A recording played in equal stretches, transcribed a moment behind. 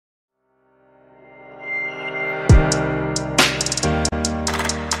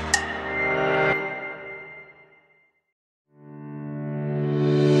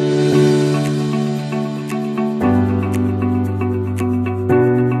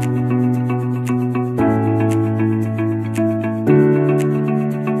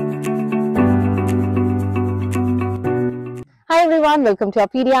everyone, welcome to our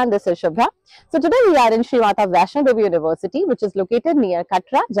PDA and this is Shubha. So today we are in Sri Mata Vaishno Devi University, which is located near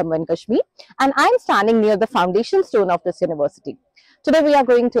Katra, Jammu and Kashmir, and I am standing near the foundation stone of this university. Today we are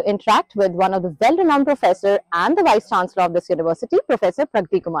going to interact with one of the well-renowned professor and the Vice Chancellor of this university, Professor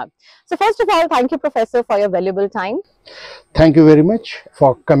Pragati Kumar. So first of all, thank you Professor for your valuable time. Thank you very much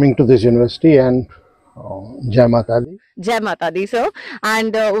for coming to this university and Jai Mata Di. Jai Mata Di, sir.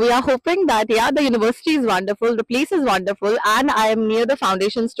 And we are hoping that, the university is wonderful, the place is wonderful, and I am near the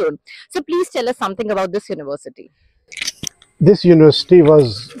foundation stone. So please tell us something about this university. This university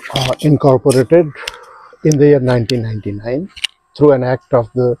was incorporated in the year 1999 through an act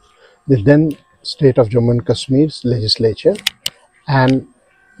of the then state of Jammu and Kashmir's legislature, and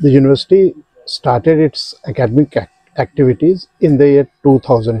the university started its academic activities in the year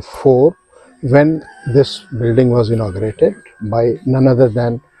 2004 when this building was inaugurated by none other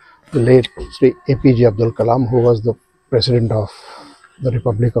than the late Sri APJ Abdul Kalam, who was the President of the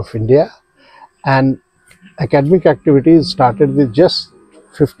Republic of India. And academic activities started with just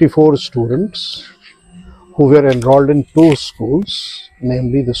 54 students who were enrolled in two schools,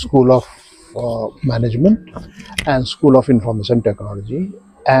 namely the School of Management and School of Information Technology.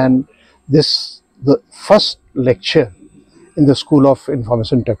 And the first lecture in the School of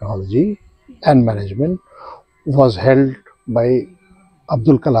Information Technology and Management was held by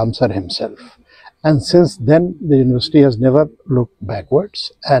Abdul Kalam sir himself, and since then the university has never looked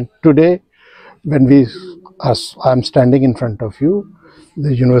backwards. And today, when I am standing in front of you,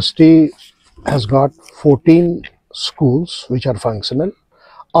 the university has got 14 schools which are functional,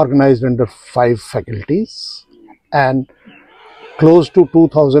 organized under 5 faculties, and close to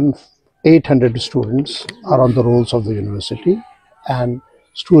 2,800 students are on the rolls of the university, and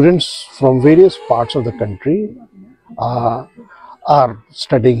students from various parts of the country are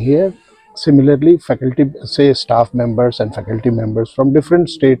studying here. Similarly, faculty, staff members and faculty members from different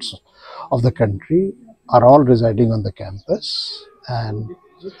states of the country are all residing on the campus, and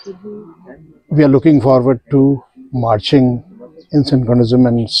we are looking forward to marching in synchronism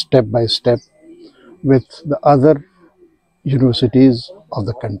and step by step with the other universities of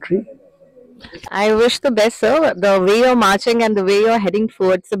the country. I wish the best, sir. The way you're marching and the way you're heading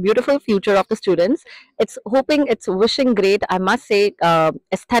towards the beautiful future of the students. It's wishing great. I must say,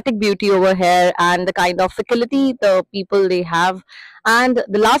 aesthetic beauty over here and the kind of faculty the people they have. And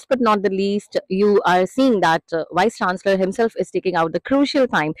the last but not the least, you are seeing that Vice Chancellor himself is taking out the crucial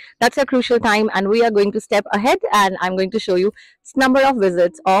time. That's a crucial time, and we are going to step ahead, and I'm going to show you number of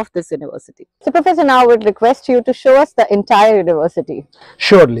visits of this university. So Professor, now I would request you to show us the entire university.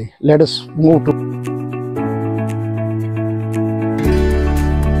 Surely, let us move to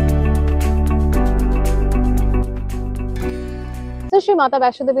So Sri Mata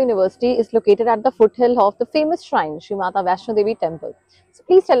Vaishno Devi University is located at the foothill of the famous shrine, Sri Mata Vaishno Devi Temple. So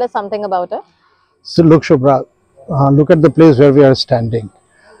please tell us something about it. So look, Shubhra, look at the place where we are standing.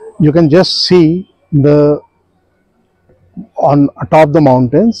 You can just see on atop the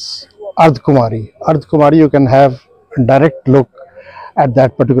mountains, Ardh Kumari, you can have a direct look at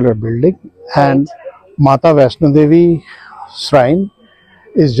that particular building. And Mata Vaishno Devi Shrine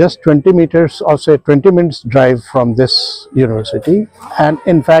is just 20 meters or say 20 minutes drive from this university. And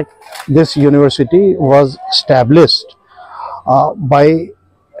in fact, this university was established by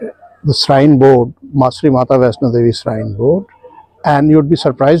the Shrine Board, Sri Mata Vaishno Devi Shrine Board, and you'd be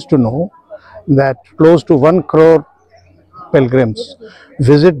surprised to know that close to 1 crore pilgrims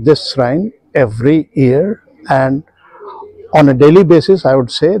visit this shrine every year, and on a daily basis I would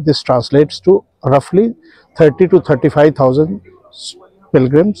say this translates to roughly 30 to 35,000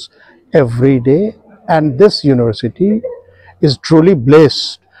 pilgrims every day. And this university is truly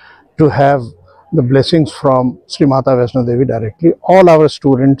blessed to have the blessings from Sri Mata Vaishno Devi directly. All our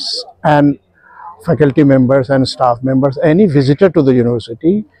students and faculty members and staff members, any visitor to the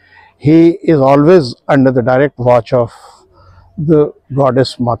university, he is always under the direct watch of the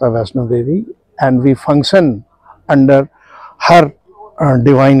goddess Mata Vaishno Devi, and we function under her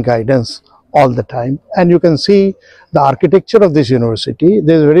divine guidance all the time. And you can see the architecture of this university.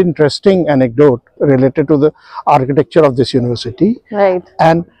 There is a very interesting anecdote related to the architecture of this university. Right.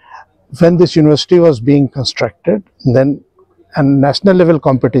 And when this university was being constructed, then a national level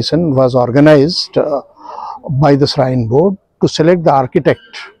competition was organized by the Shrine Board to select the architect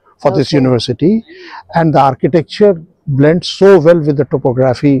for this university, and the architecture blends so well with the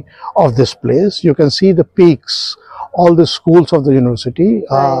topography of this place. You can see the peaks, all the schools of the university.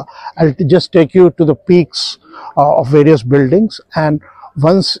 Right. I'll just take you to the peaks of various buildings, and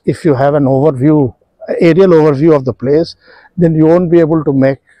once if you have an overview, aerial overview of the place, then you won't be able to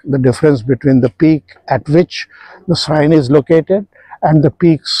make the difference between the peak at which the shrine is located and the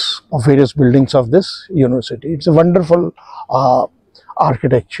peaks of various buildings of this university. It's a wonderful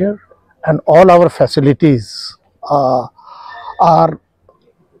architecture, and all our facilities are,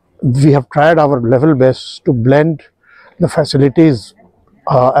 we have tried our level best to blend the facilities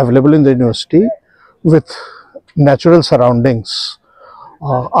available in the university with natural surroundings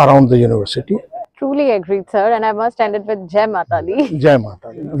around the university. Truly agreed, sir. And I must end it with Jai Mata Di. Jai Mata.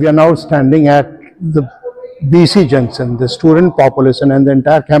 We are now standing at the BC Junction. The student population and the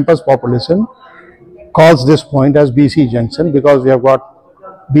entire campus population calls this point as BC Junction because we have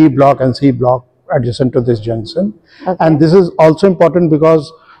got B block and C block adjacent to this junction. Okay. And this is also important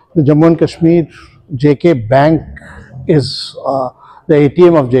because the Jammu and Kashmir JK Bank is, the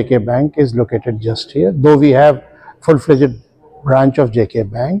ATM of JK Bank is located just here, though we have full-fledged branch of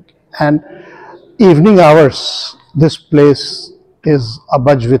JK Bank. And evening hours, this place is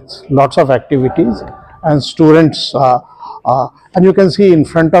abuzz with lots of activities, and students, and you can see in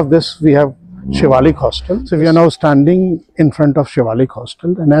front of this we have Shivalik Hostel. So we are now standing in front of Shivalik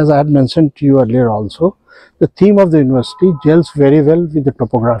Hostel, and as I had mentioned to you earlier also, the theme of the university gels very well with the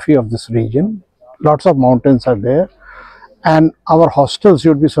topography of this region. Lots of mountains are there, and our hostels,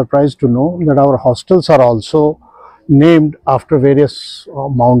 you would be surprised to know that our hostels are also named after various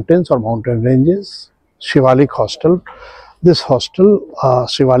mountains or mountain ranges. Shivalik Hostel. This hostel,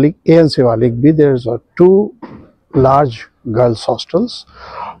 Shivalik A and Shivalik B, there's two large girls' hostels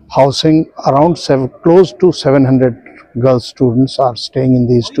housing around close to 700 girl students are staying in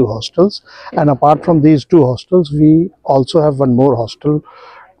these two hostels. And apart from these two hostels, we also have one more hostel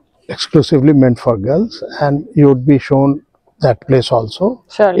exclusively meant for girls, and you would be shown that place also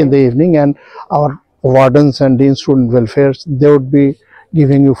in the evening, and our wardens and Dean Student Welfares, they would be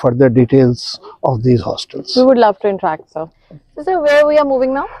giving you further details of these hostels. We would love to interact, sir. So where we are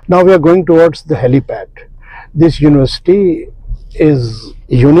moving now? Now we are going towards the helipad. This university is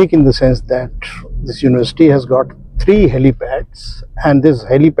unique in the sense that this university has got 3 helipads, and these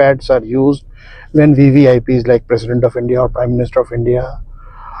helipads are used when VVIPs like President of India or Prime Minister of India,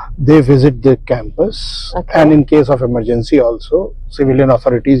 they visit the campus. Okay. And in case of emergency also, civilian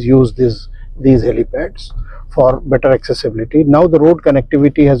authorities use these helipads for better accessibility. Now the road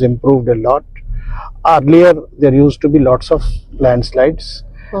connectivity has improved a lot. Earlier there used to be lots of landslides,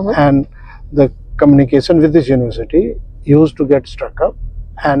 and the communication with this university used to get struck up.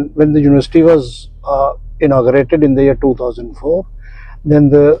 And when the university was inaugurated in the year 2004, then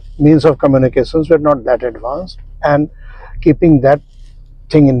the means of communications were not that advanced, and keeping that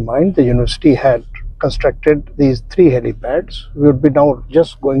thing in mind, the university had constructed these 3 helipads. We would be now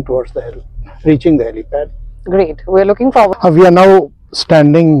just going towards the reaching the helipad. Great, we're looking forward. We are now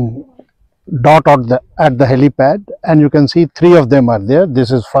standing dot at the helipad, and you can see 3 of them are there.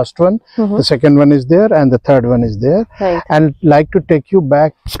 This is first one, the second one is there, and the third one is there. Right. And like to take you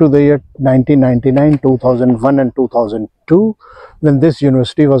back to the year 1999, 2001 and 2002, when this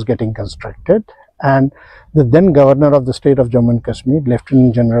university was getting constructed, and the then governor of the state of Jammu and Kashmir,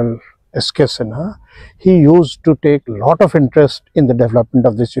 Lieutenant General S.K. Sinha, he used to take a lot of interest in the development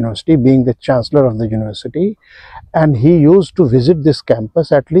of this university, being the Chancellor of the university, and he used to visit this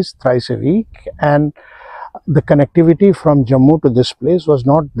campus at least thrice a week, and the connectivity from Jammu to this place was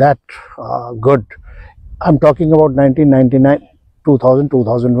not that good. I'm talking about 1999, 2000,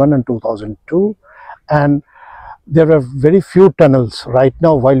 2001 and 2002, and there were very few tunnels. Right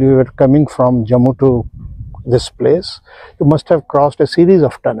now, while we were coming from Jammu to this place, you must have crossed a series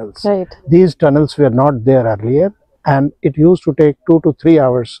of tunnels. Right. These tunnels were not there earlier, and it used to take 2 to 3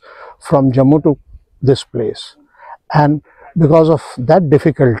 hours from Jammu to this place. And because of that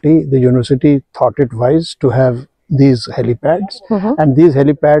difficulty, the university thought it wise to have these helipads, and these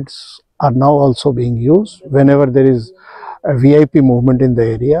helipads are now also being used whenever there is a VIP movement in the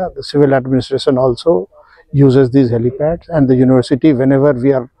area. The civil administration also uses these helipads, and the university, whenever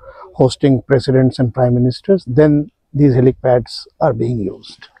we are hosting presidents and prime ministers, then these helipads are being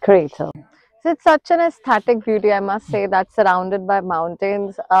used. Great, sir. So it's such an aesthetic beauty, I must say, that's surrounded by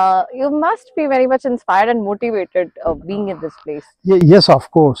mountains. You must be very much inspired and motivated being in this place. Yes,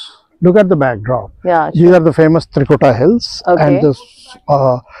 of course. Look at the backdrop. Yeah, sure. These are the famous Trikota Hills, and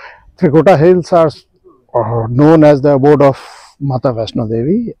the Trikota Hills are known as the abode of Mata Vaishno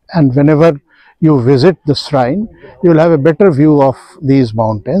Devi, and whenever you visit the shrine, you will have a better view of these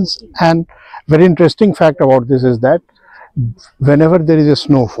mountains. And very interesting fact about this is that whenever there is a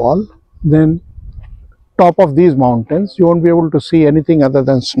snowfall, then top of these mountains you won't be able to see anything other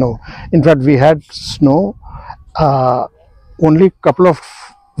than snow. In fact, we had snow only a couple of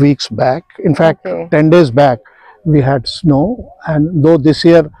weeks back. In fact, 10 days back, we had snow, and though this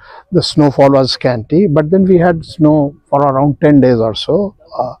year the snowfall was scanty, but then we had snow for around 10 days or so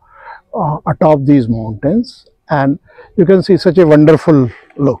atop these mountains, and you can see such a wonderful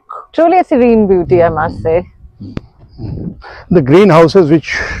look. Truly a serene beauty, I must say. The greenhouses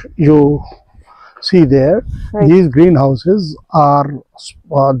which you see there, Right. these greenhouses are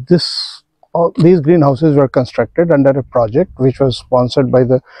these greenhouses were constructed under a project which was sponsored by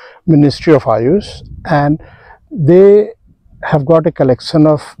the Ministry of Ayush, and they have got a collection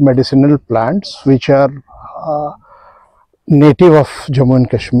of medicinal plants which are native of Jammu and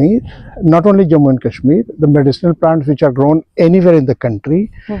Kashmir. Not only Jammu and Kashmir, the medicinal plants which are grown anywhere in the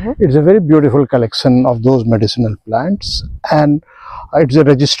country. It's a very beautiful collection of those medicinal plants, and it's a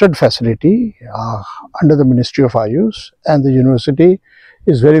registered facility under the Ministry of Ayush, and the university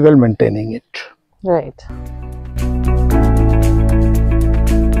is very well maintaining it. Right.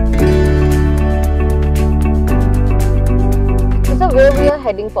 So where we are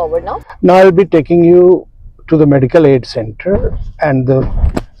heading forward now? Now I'll be taking you to the Medical Aid Center and the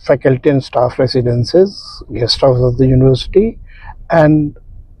faculty and staff residences, guest house of the university, and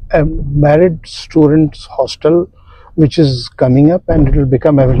a married students hostel which is coming up, and it will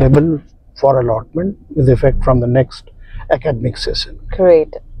become available for allotment with effect from the next academic session.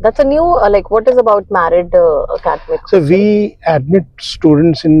 Great. That's a new, like, what is about married academic? So we admit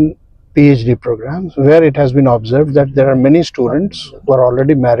students in PhD programs where it has been observed that there are many students who are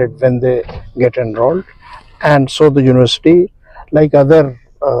already married when they get enrolled, and so the university, like other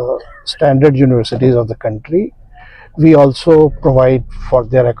standard universities of the country, we also provide for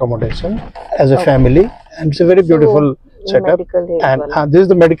their accommodation as a family, and it's a very beautiful setup. And this is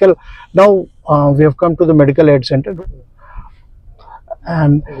the medical. Now we have come to the Medical Aid Center,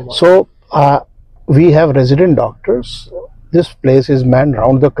 and so we have resident doctors. This place is manned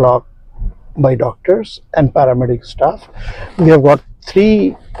round the clock by doctors and paramedic staff. We have got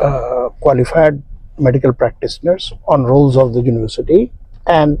 3 qualified medical practitioners on rolls of the university,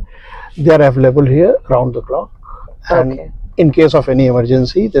 and they are available here round the clock. And in case of any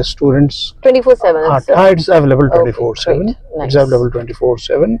emergency, the students 24/7. It's available 24/7. Nice. It's available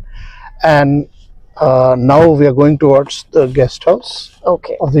 24/7. And now we are going towards the guest house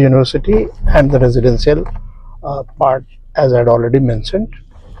of the university and the residential part, as I had already mentioned.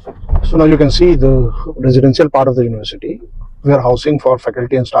 So now you can see the residential part of the university where housing for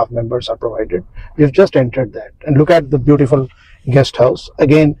faculty and staff members are provided. We have just entered that, and look at the beautiful guest house,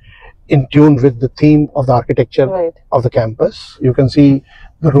 again in tune with the theme of the architecture of the campus. You can see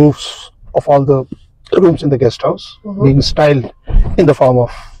the roofs of all the rooms in the guest house being styled in the form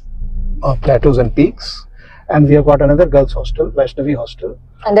of plateaus and peaks. And we have got another girls hostel, Vaishnavi hostel.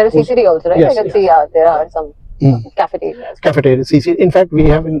 And there is CCD also, right? Yes, I can see there are some cafeterias. Cafeteria, CC. In fact, we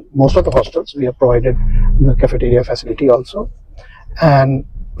have in most of the hostels, we have provided the cafeteria facility also. And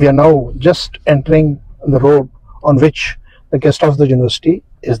we are now just entering the road on which the guest house of the university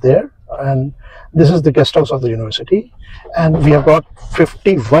is there. And this is the guest house of the university. And we have got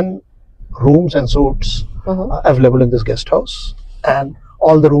 51 rooms and suites available in this guest house. And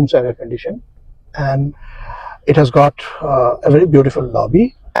all the rooms are air conditioned. And it has got a very beautiful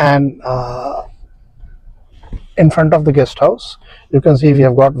lobby. And in front of the guest house, you can see we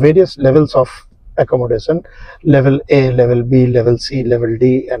have got various levels of accommodation: level A, level B, level C, level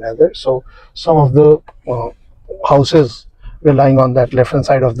D, and others. So some of the houses were lying on that left hand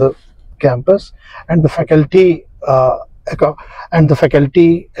side of the campus, and the faculty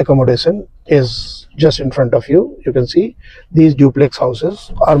accommodation is just in front of you. You can see these duplex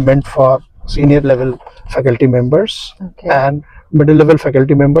houses are meant for senior level faculty members, and middle level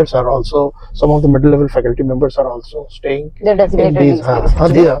faculty members are also, some of the middle level faculty members are also staying in these. We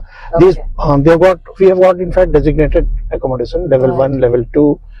have got in fact designated accommodation, level 1, level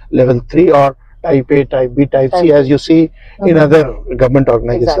 2, level 3, or type A, type B, type C, as you see in other government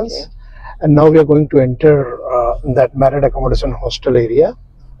organizations. And now we are going to enter that married accommodation hostel area,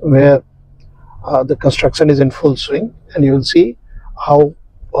 where the construction is in full swing, and you will see how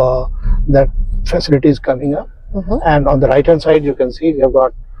that facility is coming up. And on the right hand side, you can see we have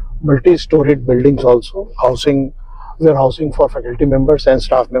got multi-storied buildings also, housing, where housing for faculty members and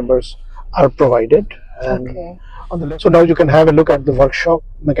staff members are provided. And on the left, so now you can have a look at the workshop,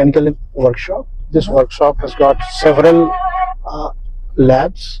 mechanical workshop. This workshop has got several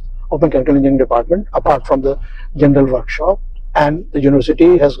labs of mechanical engineering department apart from the general workshop. And the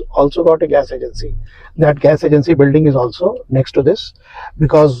university has also got a gas agency. That gas agency building is also next to this,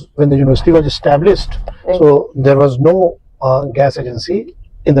 because when the university was established, so there was no gas agency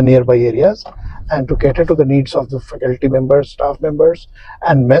in the nearby areas, and to cater to the needs of the faculty members, staff members,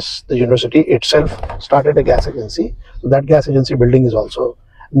 and mess, the university itself started a gas agency. So that gas agency building is also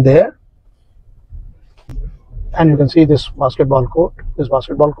there. And you can see this basketball court. This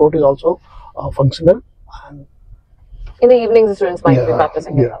basketball court is also functional. And in the evenings, the students might be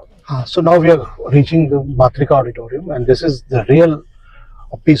practicing it. So now we are reaching the Matrika Auditorium, and this is the real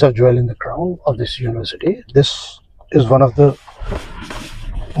piece of jewel in the crown of this university. This is one of the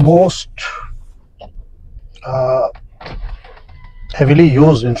most heavily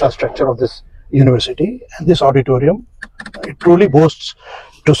used infrastructure of this university, and this auditorium, it truly boasts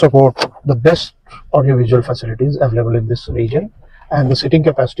to support the best audiovisual facilities available in this region, and the seating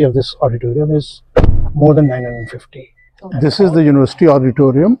capacity of this auditorium is more than 950. Okay. This is the university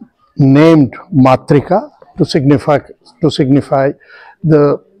auditorium named Matrika to signify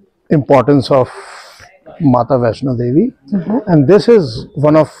the importance of Mata Vaishno Devi, and this is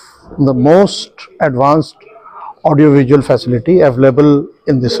one of the most advanced audiovisual facility available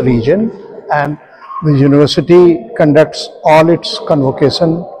in this region, and the university conducts all its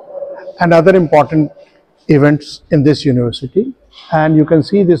convocation and other important events in this university. And you can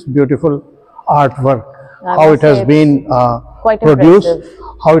see this beautiful artwork, how it has been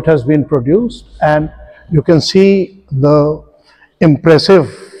produced, and you can see the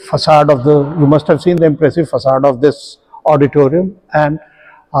impressive facade of you must have seen the impressive facade of this auditorium, and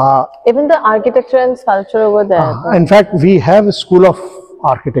even the architecture and sculpture over there. In fact, we have a school of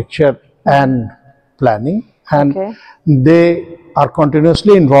architecture and planning, and they are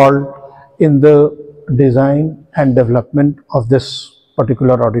continuously involved in the design and development of this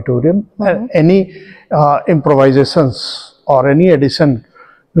particular auditorium. Any improvisations or any addition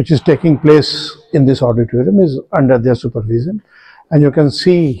which is taking place in this auditorium is under their supervision, and you can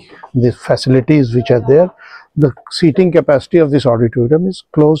see the facilities which are there. The seating capacity of this auditorium is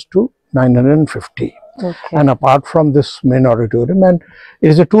close to 950. And apart from this main auditorium, and it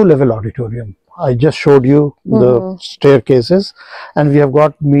is a two-level auditorium. I just showed you the staircases, and we have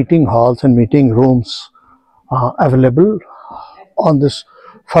got meeting halls and meeting rooms available on this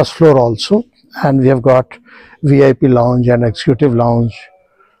first floor also, and we have got VIP lounge and executive lounge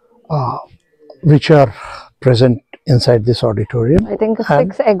which are present inside this auditorium. I think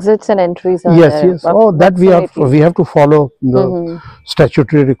 6 exits and entries are yes, there. Yes. Oh, that we have to follow the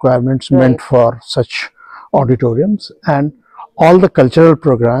statutory requirements meant for such auditoriums, and all the cultural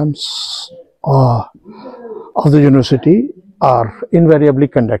programs of the university are invariably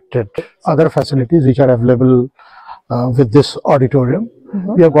conducted. Other facilities which are available with this auditorium,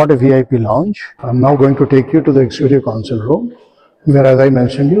 we have got a VIP lounge. I'm now going to take you to the Executive Council room, where, as I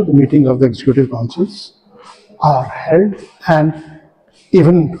mentioned you, the meetings of the Executive Councils are held, and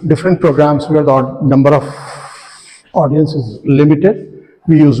even different programs where the number of audience is limited,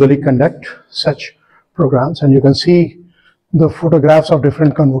 we usually conduct such programs. And you can see the photographs of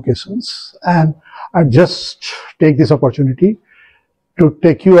different convocations, and I just take this opportunity to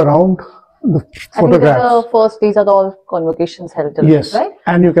take you around the photographs. These are all convocations held till yes, right?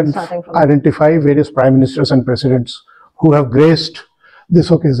 And you can identify various prime ministers and presidents who have graced this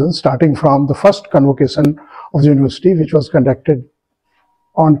occasion, starting from the first convocation of the university, which was conducted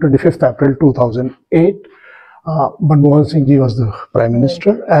on 25th April 2008. Manmohan Singh ji was the Prime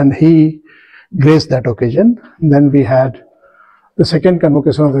Minister, and he graced that occasion. And then we had the second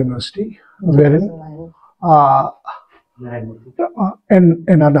convocation of the university, wherein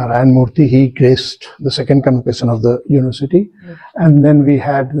Narayan Murthy, he graced the second convocation of the university. And then we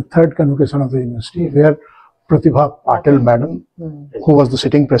had the third convocation of the university, where Pratibha Patil Madam, who was the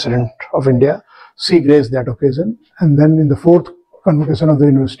sitting president of India, she graced that occasion. And then in the fourth convocation of the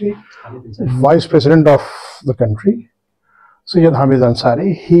university, vice president of the country, Syed Hamid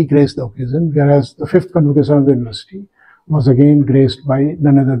Ansari, he graced the occasion, whereas the fifth convocation of the university was again graced by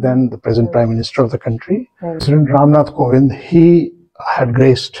none other than the present Prime Minister of the country. President Ramnath Kovind, he had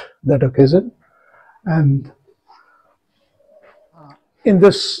graced that occasion. And in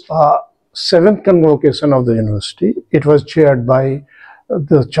this seventh convocation of the university, it was chaired by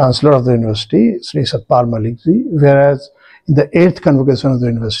the Chancellor of the university, Sri Satpal Malik ji, whereas in the eighth convocation of the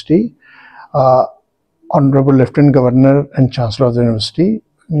university, Honorable Lieutenant Governor and Chancellor of the university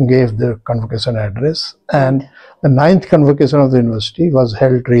gave the convocation address. And the ninth convocation of the university was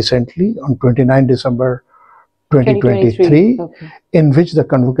held recently on 29 December 2023, in which the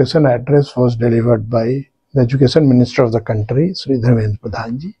convocation address was delivered by the Education Minister of the country, Sri Dharmendra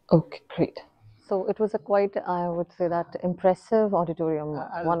Pradhan ji. Okay, great. So it was a quite, I would say, that impressive auditorium.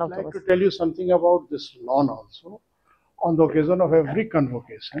 I would like to tell you something about this lawn also. On the occasion of every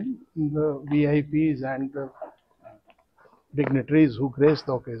convocation, the VIPs and the dignitaries who grace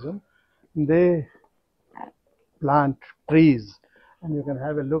the occasion, they plant trees, and you can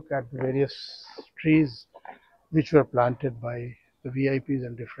have a look at the various trees which were planted by the VIPs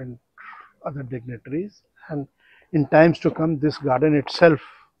and different other dignitaries. And in times to come, this garden itself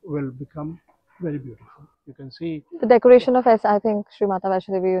will become very beautiful. You can see The decoration of I think Sri Mata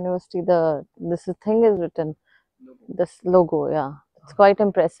Vaishno Devi University, this thing is written, this logo, yeah. It's quite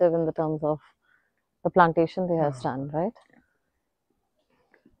impressive in the terms of the plantation they have done, right?